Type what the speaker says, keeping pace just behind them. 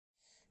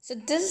So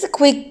this is a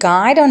quick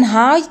guide on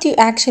how you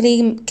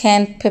actually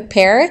can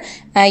prepare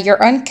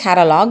your own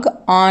catalog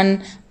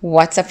on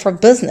WhatsApp for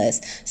Business.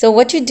 So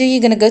what you do,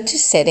 you're going to go to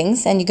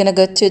settings and you're going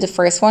to go to the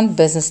first one,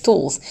 business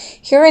tools.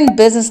 Here in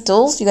business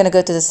tools, you're going to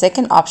go to the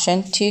second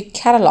option to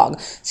catalog.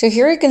 So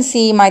here you can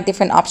see my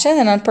different options,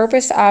 and on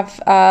purpose I've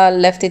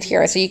left it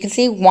here. So you can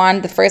see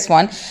the first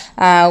one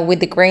with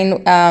the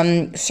green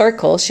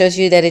circle shows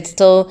you that it's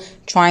still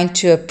trying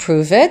to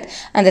approve it,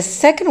 and the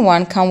second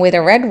one come with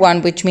a red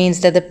one, which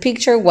means that the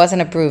picture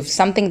wasn't approved,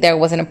 something there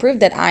wasn't approved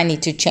that I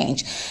need to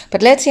change.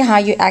 But let's see how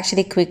you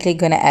actually quickly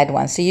gonna add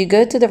one. So you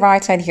go to the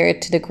right side here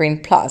to the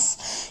green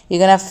plus. You're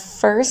gonna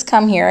first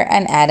come here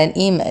and add an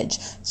image.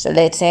 So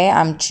let's say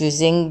I'm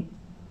choosing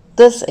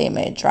this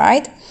image,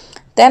 right?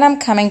 Then I'm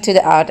coming to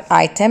the out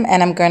item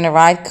and I'm going to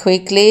write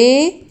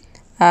quickly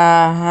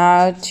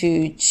how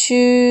to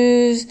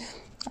choose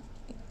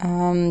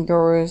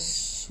your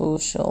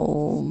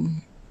social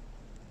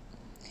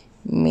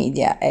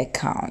media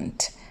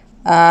account.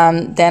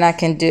 Then I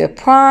can do a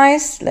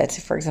price, let's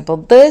say for example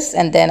this,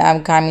 and then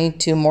I'm coming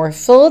to more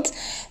fields.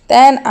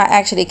 Then I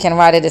actually can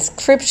write a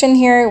description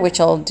here, which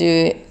I'll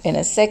do in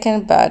a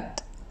second,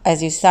 but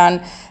as you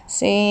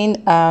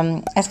seen,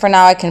 as for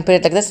now I can put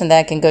it like this, and then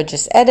I can go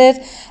just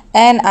edit,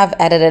 and I've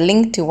added a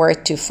link to where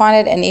to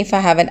find it, and if I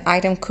have an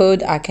item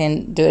code I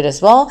can do it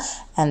as well,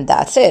 and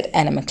that's it.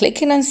 And I'm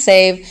clicking on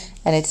save,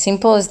 and it's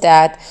simple as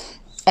that.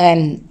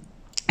 And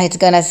it's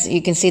gonna, you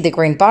can see the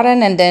green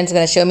button, and then it's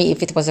gonna show me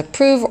if it was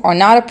approved or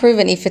not approved.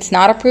 And if it's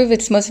not approved,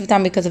 it's most of the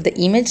time because of the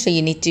image, so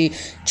you need to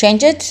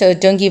change it. So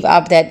don't give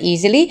up that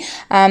easily.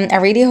 I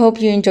really hope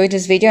you enjoyed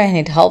this video and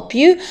it helped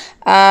you,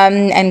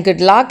 and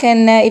good luck.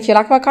 And if you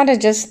like my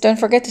content, just don't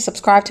forget to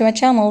subscribe to my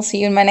channel. See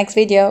you in my next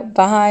video.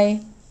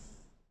 Bye.